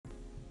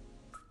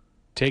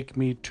Take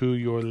me to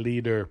your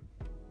leader.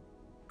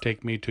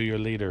 Take me to your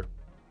leader.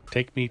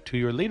 Take me to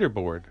your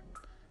leaderboard.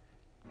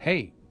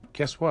 Hey,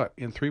 guess what?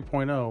 In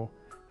 3.0,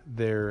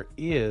 there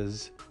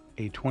is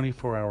a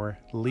 24-hour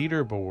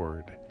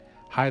leaderboard.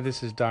 Hi,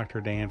 this is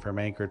Dr. Dan from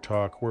Anchor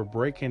Talk. We're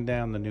breaking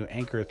down the new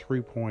Anchor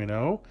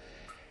 3.0.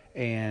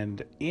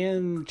 And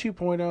in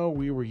 2.0,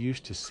 we were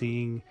used to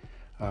seeing,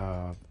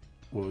 it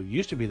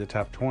used to be the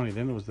top 20,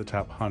 then it was the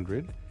top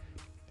 100.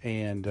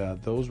 And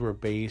those were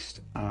based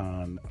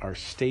on our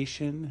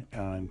station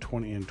in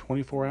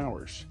 24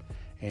 hours.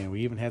 And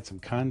we even had some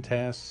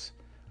contests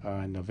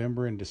in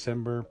November and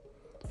December,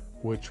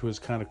 which was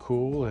kind of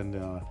cool.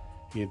 And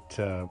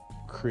it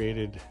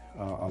created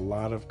a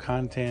lot of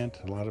content,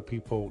 a lot of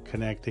people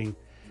connecting.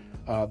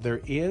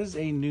 There is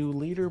a new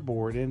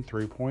leaderboard in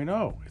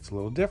 3.0. It's a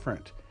little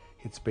different.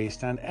 It's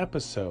based on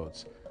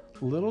episodes.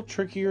 A little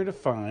trickier to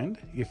find.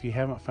 If you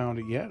haven't found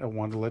it yet, I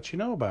wanted to let you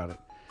know about it.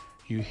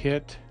 You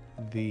hit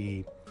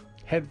the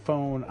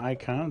headphone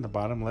icon in the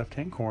bottom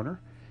left-hand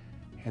corner,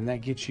 and that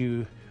gets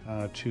you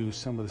to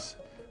some of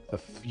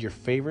your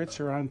favorites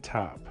are on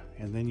top.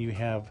 And then you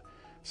have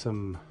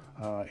some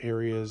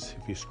areas,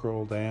 if you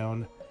scroll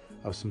down,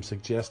 of some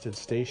suggested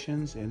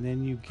stations, and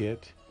then you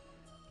get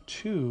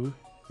to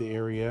the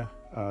area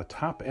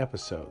top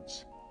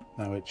episodes.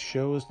 Now it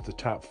shows the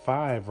top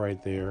 5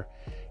 right there,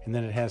 and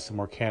then it has some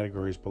more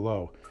categories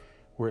below.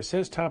 Where it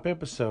says top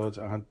episodes,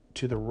 on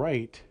to the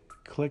right,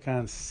 click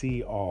on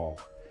see all,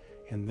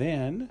 and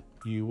then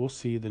you will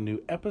see the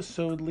new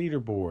episode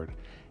leaderboard,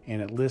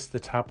 and it lists the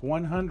top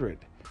 100.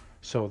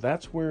 So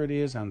that's where it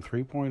is on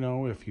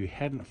 3.0 if you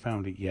hadn't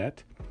found it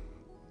yet.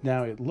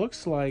 Now it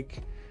looks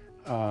like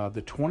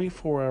the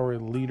 24-hour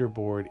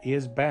leaderboard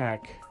is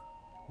back.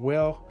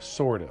 Well,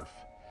 sort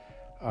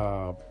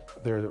of.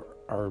 There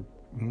are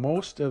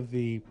most of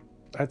the,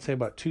 I'd say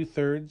about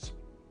 2/3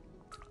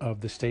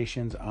 of the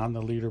stations on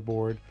the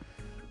leaderboard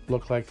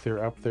look like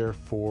they're up there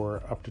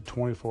for up to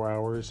 24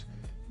 hours,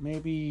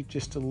 maybe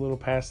just a little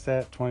past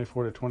that,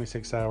 24 to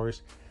 26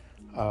 hours.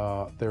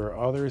 There are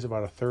others,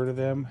 about 1/3 of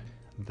them,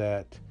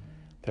 that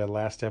their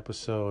last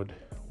episode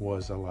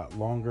was a lot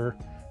longer,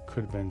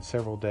 could have been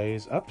several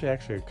days, up to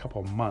actually a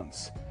couple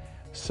months.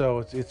 So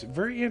it's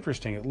very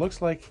interesting. It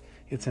looks like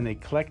it's an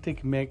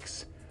eclectic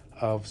mix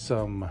of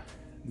some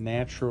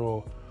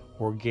natural,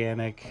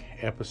 organic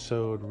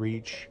episode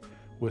reach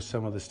with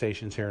some of the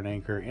stations here in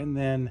Anchor, and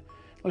then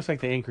looks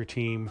like the Anchor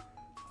team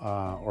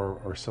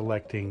are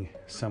selecting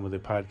some of the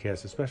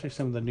podcasts, especially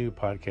some of the new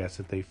podcasts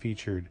that they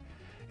featured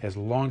as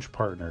launch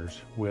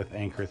partners with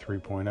Anchor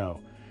 3.0.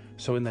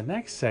 So in the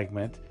next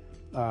segment,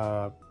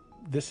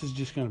 this is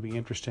just going to be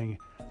interesting.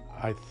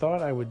 I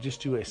thought I would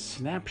just do a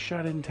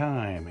snapshot in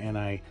time, and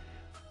I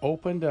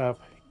opened up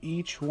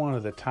each one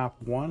of the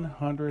top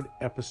 100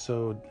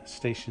 episode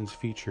stations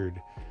featured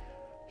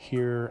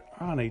here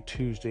on a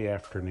Tuesday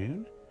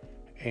afternoon,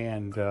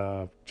 and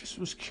just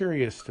was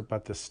curious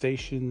about the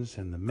stations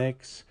and the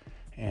mix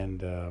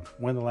and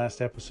when the last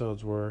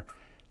episodes were,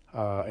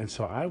 and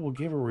so I will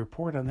give a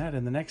report on that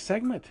in the next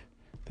segment.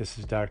 This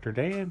is Dr.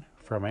 Dan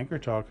from Anchor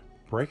Talk,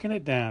 breaking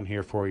it down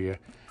here for you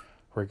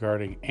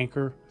regarding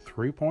Anchor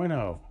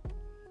 3.0.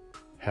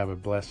 Have a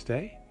blessed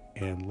day,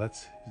 and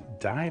let's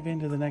dive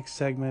into the next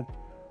segment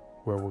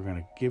where we're going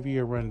to give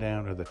you a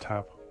rundown of the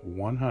top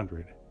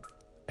 100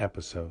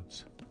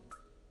 episodes.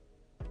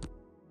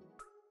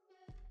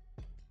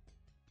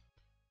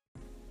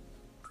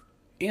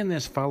 In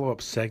this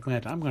follow-up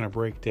segment, I'm going to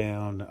break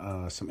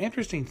down some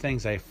interesting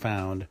things I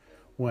found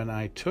when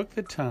I took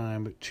the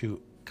time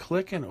to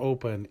click and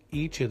open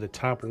each of the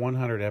top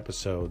 100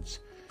 episodes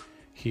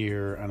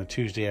here on a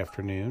Tuesday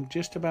afternoon,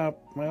 just about,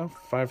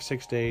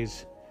 5-6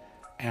 days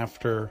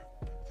after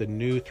the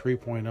new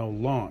 3.0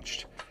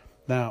 launched.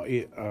 Now,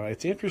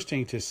 it's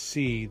interesting to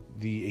see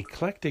the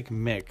eclectic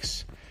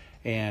mix,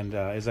 and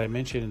as I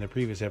mentioned in the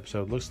previous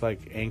episode, looks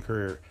like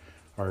Anchor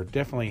are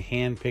definitely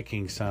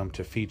hand-picking some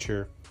to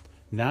feature,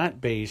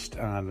 not based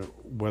on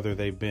whether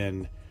they've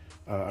been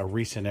a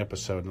recent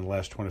episode in the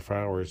last 24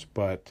 hours,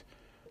 but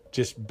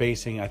just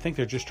basing, I think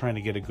they're just trying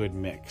to get a good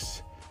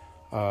mix.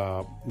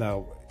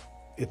 Now,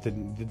 at the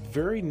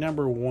very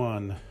number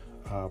one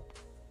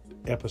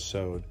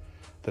episode,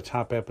 the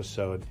top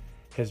episode,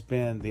 has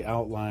been the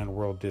Outline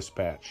World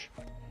Dispatch.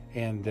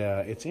 And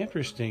it's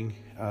interesting,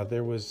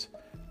 there was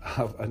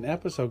an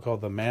episode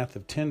called The Math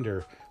of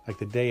Tinder, like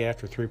the day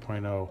after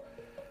 3.0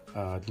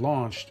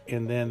 launched,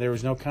 and then there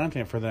was no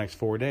content for the next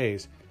 4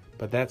 days,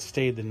 but that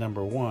stayed the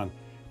number one.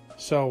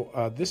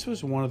 So this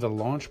was one of the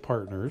launch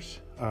partners,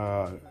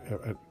 a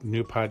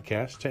new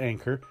podcast to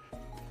Anchor,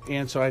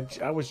 and so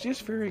I was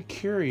just very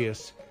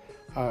curious,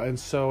 and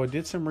so I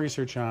did some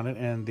research on it,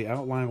 and the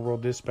Outline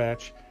World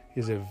Dispatch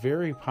is a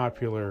very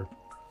popular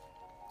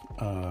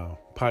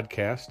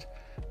podcast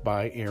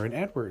by Aaron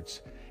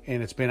Edwards,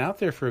 and it's been out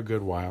there for a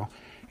good while.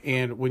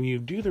 And when you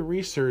do the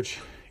research,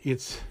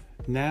 it's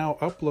now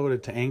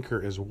uploaded to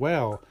Anchor as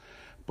well,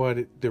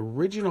 but the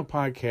original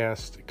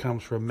podcast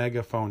comes from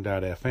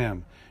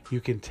megaphone.fm.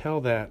 You can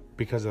tell that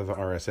because of the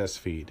RSS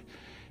feed.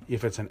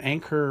 If it's an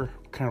Anchor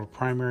kind of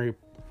primary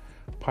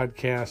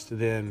podcast,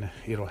 then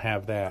it'll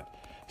have that.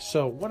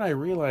 So what I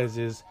realize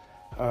is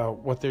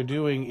what they're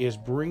doing is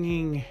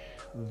bringing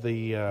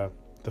the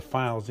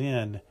files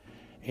in,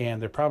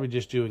 and they're probably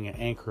just doing an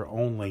Anchor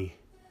only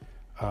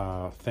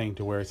thing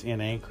to where it's in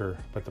Anchor,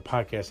 but the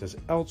podcast is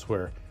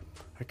elsewhere.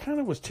 I kind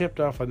of was tipped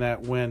off on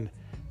that when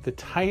the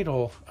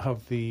title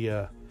of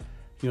the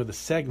the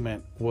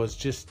segment was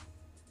just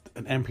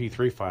an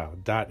MP3 file,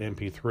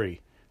 .mp3.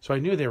 So I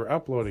knew they were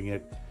uploading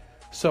it.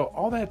 So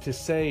all that to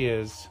say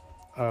is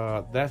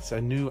that's a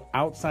new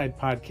outside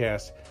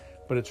podcast,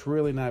 but it's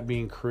really not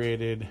being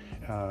created.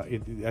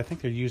 I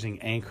think they're using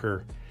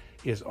Anchor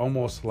is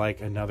almost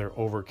like another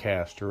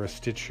Overcast or a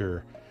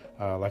Stitcher,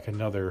 like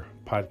another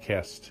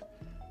podcast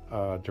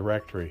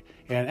directory.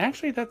 And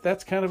actually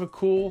that's kind of a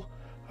cool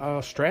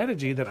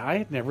strategy that I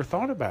had never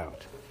thought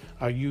about.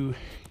 You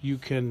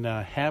can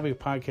have a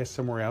podcast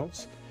somewhere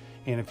else,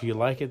 and if you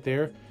like it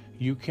there,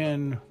 you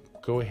can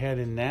go ahead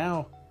and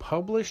now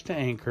publish to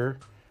Anchor.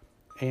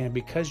 And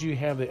because you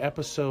have the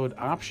episode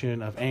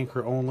option of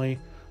Anchor only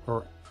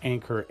or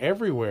Anchor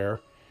everywhere,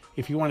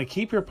 if you want to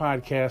keep your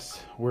podcast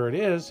where it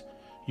is,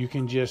 you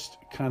can just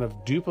kind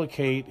of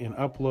duplicate and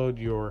upload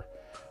your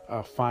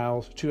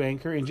files to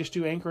Anchor and just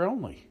do Anchor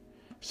only.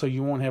 So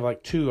you won't have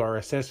like 2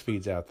 RSS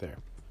feeds out there.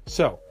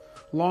 So,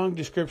 long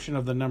description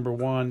of the number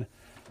one,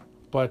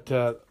 but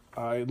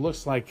it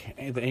looks like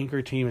the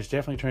Anchor team is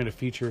definitely trying to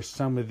feature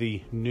some of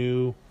the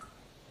new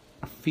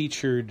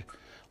featured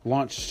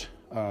launched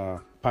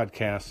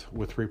podcasts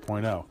with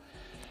 3.0.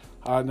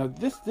 Now,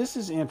 this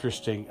is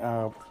interesting.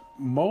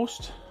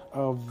 Most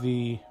of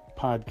the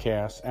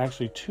podcasts,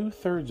 actually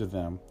 2/3 of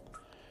them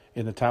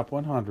in the top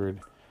 100,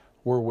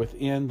 were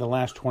within the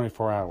last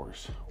 24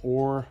 hours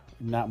or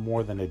not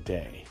more than a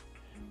day.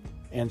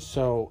 And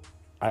so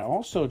I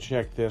also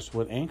checked this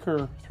when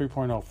Anchor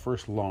 3.0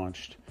 first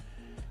launched.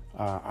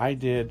 I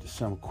did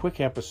some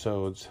quick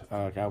episodes.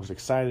 I was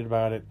excited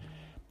about it,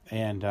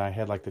 and I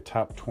had like the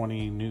top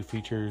 20 new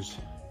features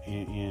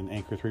in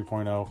Anchor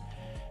 3.0.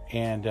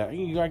 And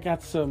I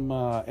got some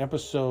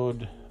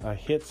episode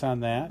hits on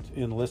that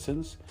in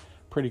listens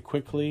pretty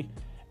quickly.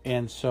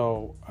 And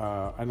so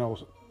I know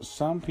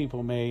some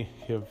people may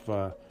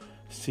have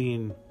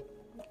seen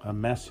a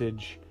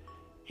message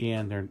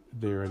in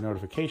their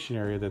notification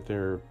area that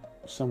they're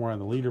somewhere on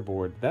the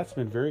leaderboard. That's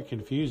been very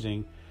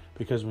confusing,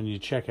 because when you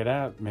check it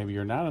out, maybe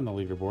you're not on the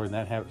leaderboard, and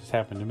that has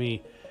happened to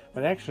me.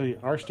 But actually,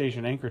 our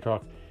station, Anchor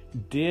Talk,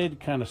 did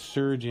kind of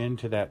surge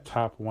into that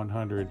top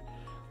 100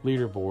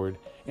 leaderboard.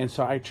 And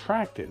so I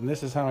tracked it, and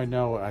this is how I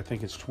know I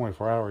think it's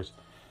 24 hours.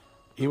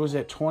 It was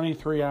at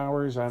 23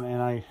 hours,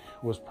 and I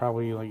was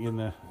probably like in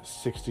the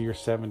 60 or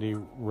 70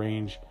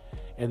 range.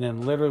 And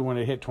then literally when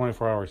it hit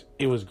 24 hours,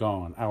 it was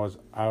gone. I was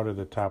out of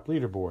the top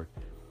leaderboard.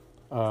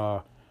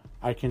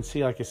 I can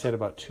see, like I said,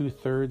 about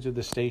 2/3 of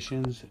the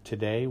stations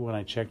today when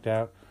I checked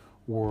out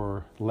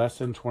were less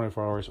than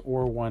 24 hours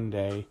or 1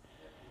 day.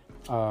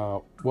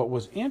 What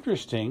was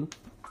interesting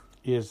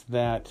is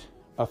that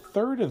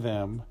 1/3 of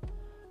them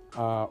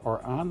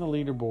are on the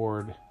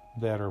leaderboard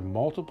that are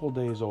multiple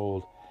days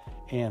old,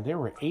 and there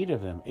were 8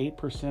 of them,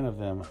 8% of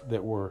them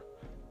that were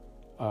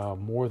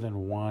more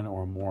than 1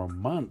 or more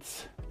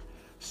months.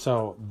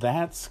 So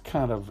that's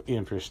kind of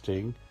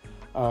interesting.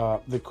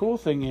 The cool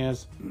thing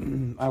is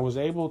I was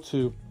able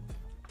to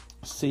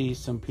see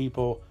some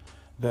people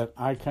that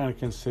I kind of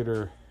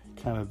consider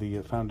kind of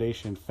the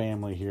foundation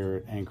family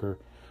here at Anchor,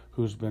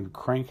 who's been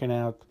cranking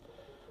out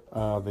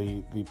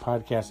the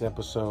podcast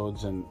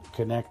episodes and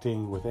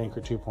connecting with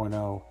Anchor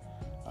 2.0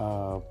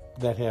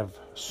 that have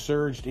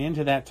surged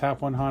into that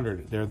top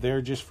 100. They're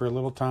there just for a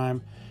little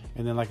time,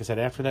 and then, like I said,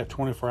 after that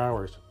 24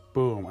 hours,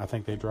 boom, I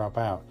think they drop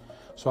out.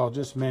 So I'll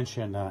just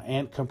mention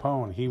Ant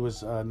Capone. He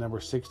was number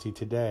 60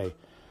 today.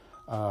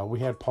 We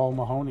had Paul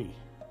Mahoney.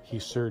 He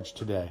surged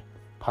today.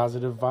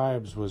 Positive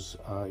Vibes was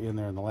in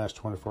there in the last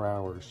 24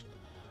 hours.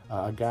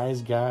 A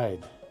Guy's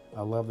Guide.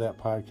 I love that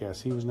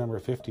podcast. He was number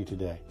 50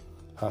 today.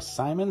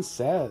 Simon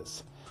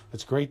Says.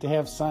 It's great to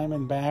have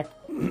Simon back.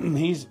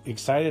 He's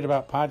excited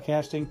about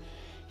podcasting.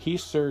 He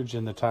surged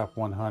in the top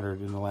 100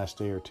 in the last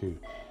day or two.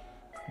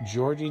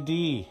 Georgie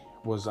D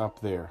was up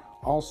there.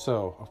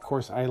 Also, of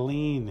course,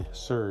 Eileen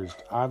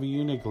surged. Avi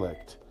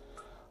Uniglicht.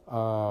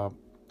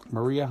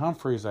 Maria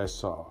Humphreys I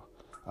saw.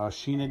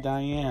 Sheena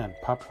Diane.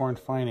 Popcorn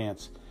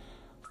Finance.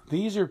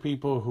 These are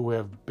people who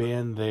have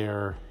been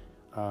there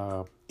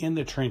in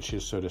the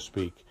trenches, so to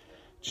speak.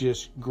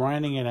 Just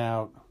grinding it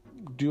out,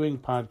 doing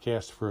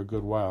podcasts for a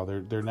good while.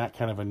 They're not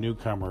kind of a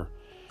newcomer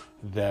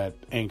that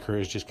Anchor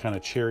is just kind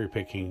of cherry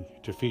picking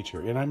to feature.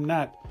 And I'm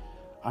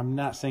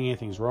not saying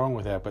anything's wrong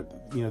with that,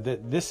 but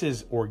this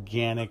is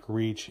organic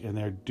reach, and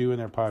they're doing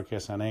their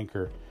podcasts on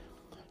Anchor.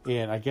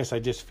 And I guess I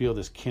just feel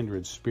this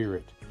kindred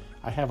spirit.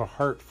 I have a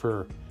heart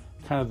for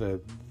kind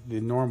of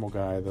the normal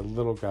guy, the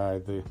little guy,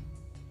 the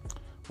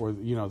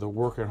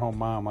work at home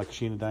mom like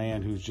Sheena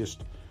Diane, who's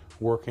just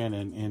working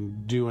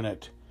and doing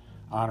it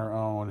on her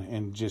own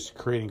and just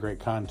creating great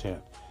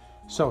content.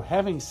 So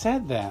having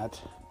said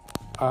that,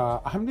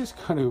 I'm just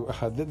going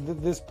to,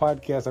 this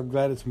podcast, I'm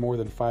glad it's more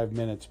than 5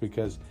 minutes,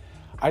 because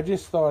I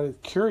just thought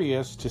it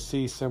curious to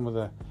see some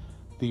of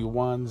the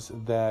ones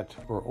that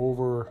were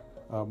over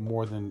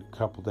more than a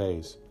couple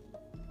days.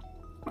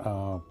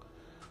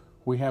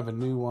 We have a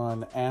new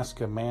one,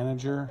 Ask a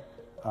Manager.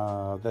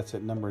 That's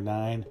at number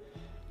 9.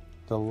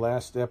 The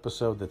last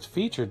episode that's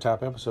featured,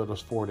 top episode,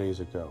 was 4 days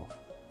ago.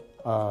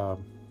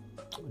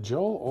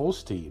 Joel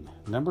Osteen,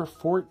 number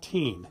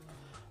 14.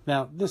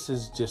 Now, this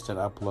is just an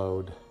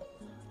upload.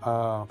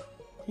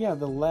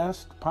 The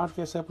last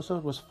podcast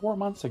episode was 4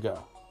 months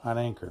ago on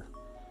Anchor.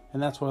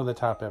 And that's one of the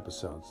top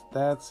episodes.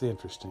 That's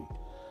interesting.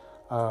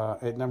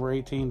 At number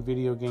 18,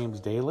 Video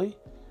Games Daily.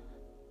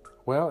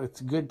 Well,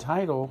 it's a good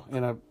title.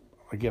 And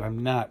again,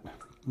 I'm not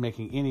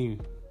making any,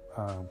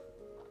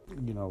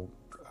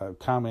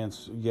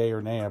 comments, yay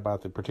or nay,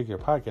 about the particular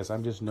podcast.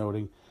 I'm just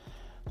noting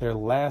their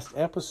last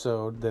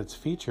episode that's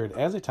featured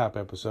as a top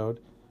episode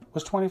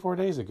was 24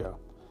 days ago.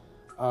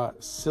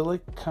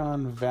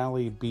 Silicon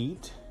Valley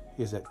Beat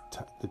is at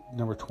the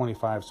number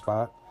 25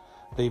 spot.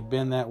 They've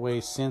been that way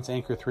since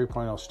Anchor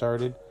 3.0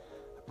 started.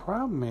 The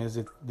problem is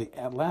that the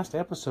last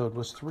episode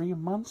was 3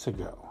 months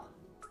ago.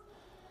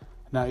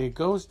 Now, it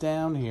goes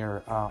down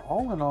here.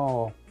 All in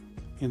all,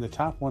 in the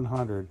top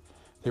 100,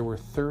 there were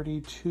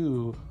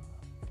 32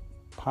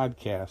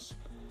 podcasts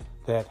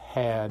that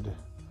had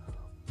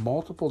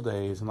multiple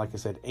days, and like I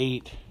said,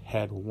 8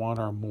 had 1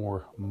 or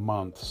more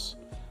months.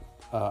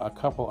 A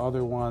couple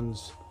other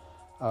ones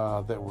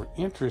that were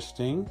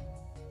interesting.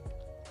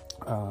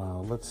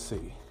 Let's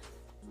see.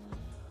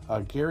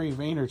 Gary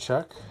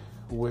Vaynerchuk,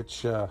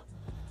 which, I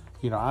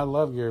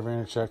love Gary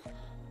Vaynerchuk.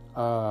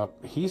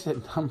 He's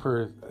at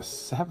number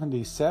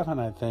 77,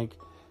 I think.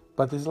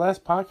 But this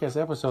last podcast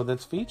episode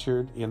that's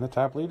featured in the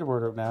top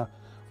leaderboard right now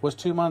was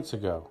 2 months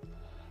ago.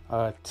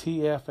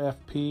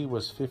 TFFP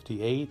was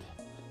 58.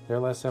 Their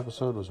last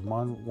episode was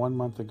one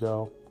month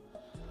ago.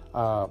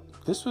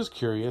 This was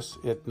curious.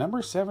 At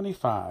number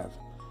 75,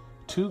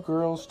 2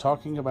 girls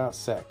talking about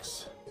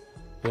sex.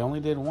 They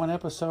only did 1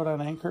 episode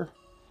on Anchor,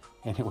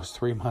 and it was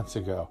 3 months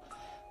ago.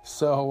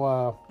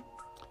 So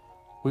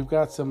we've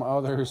got some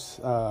others.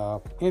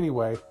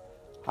 Anyway,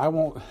 I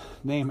won't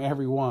name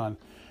every one.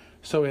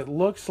 So it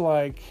looks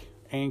like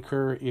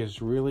Anchor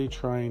is really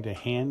trying to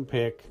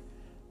handpick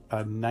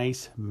a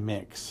nice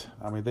mix.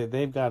 I mean,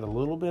 they've got a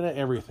little bit of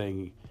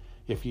everything.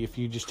 If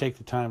you just take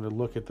the time to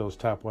look at those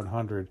top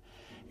 100,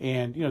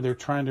 and they're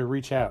trying to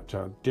reach out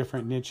to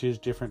different niches,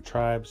 different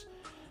tribes,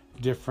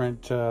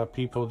 different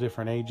people,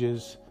 different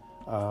ages.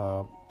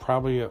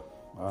 Probably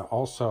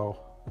also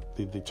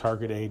the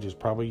target age is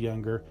probably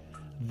younger.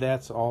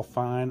 That's all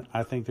fine.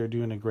 I think they're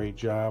doing a great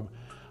job.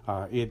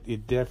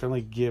 It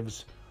definitely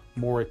gives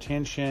more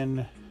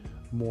attention,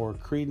 more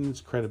credence,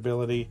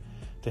 credibility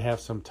to have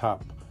some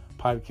top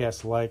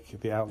podcasts like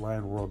the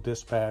Outline World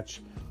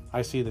Dispatch.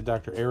 I see that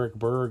Dr. Eric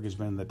Berg has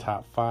been in the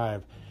top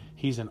 5.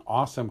 He's an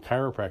awesome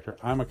chiropractor.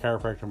 I'm a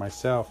chiropractor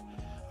myself.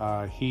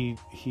 He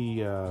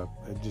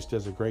just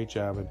does a great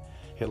job, and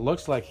it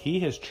looks like he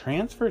has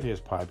transferred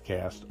his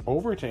podcast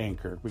over to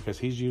Anchor because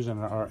he's using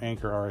our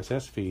Anchor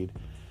RSS feed,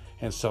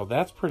 and so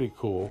that's pretty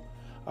cool.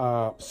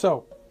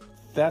 So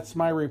that's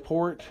my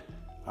report.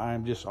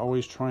 I'm just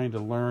always trying to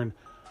learn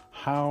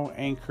how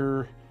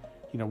Anchor,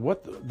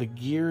 what the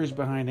gears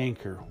behind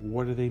Anchor,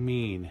 what do they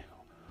mean,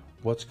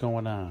 what's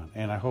going on,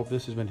 and I hope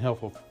this has been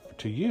helpful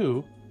to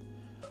you.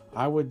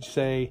 I would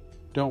say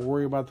don't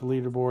worry about the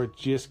leaderboard.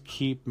 Just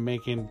keep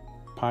making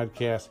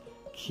podcasts,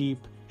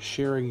 keep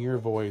sharing your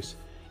voice,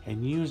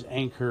 and use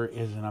Anchor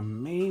as an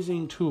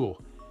amazing tool.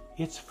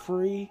 It's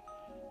free,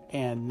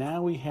 and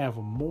now we have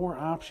more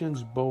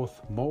options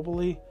both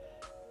mobily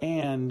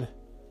and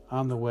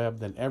on the web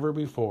than ever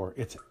before.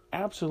 It's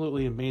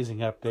absolutely amazing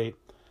update.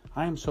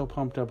 I am so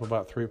pumped up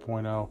about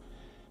 3.0,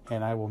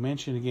 and I will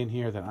mention again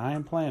here that I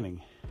am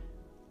planning,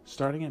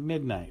 starting at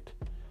midnight,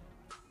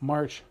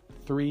 March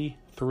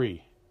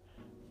 3/3,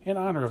 in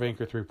honor of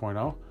Anchor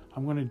 3.0,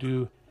 I'm going to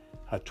do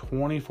a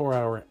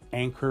 24-hour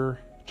Anchor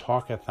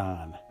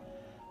Talkathon.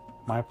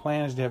 My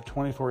plan is to have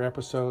 24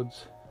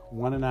 episodes,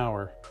 1 an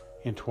hour,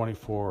 in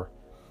 24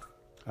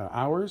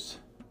 hours,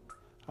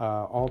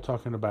 all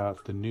talking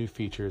about the new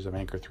features of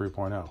Anchor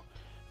 3.0.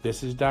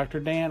 This is Dr.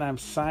 Dan. I'm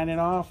signing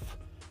off.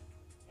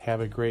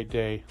 Have a great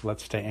day.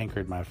 Let's stay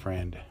anchored, my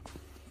friend.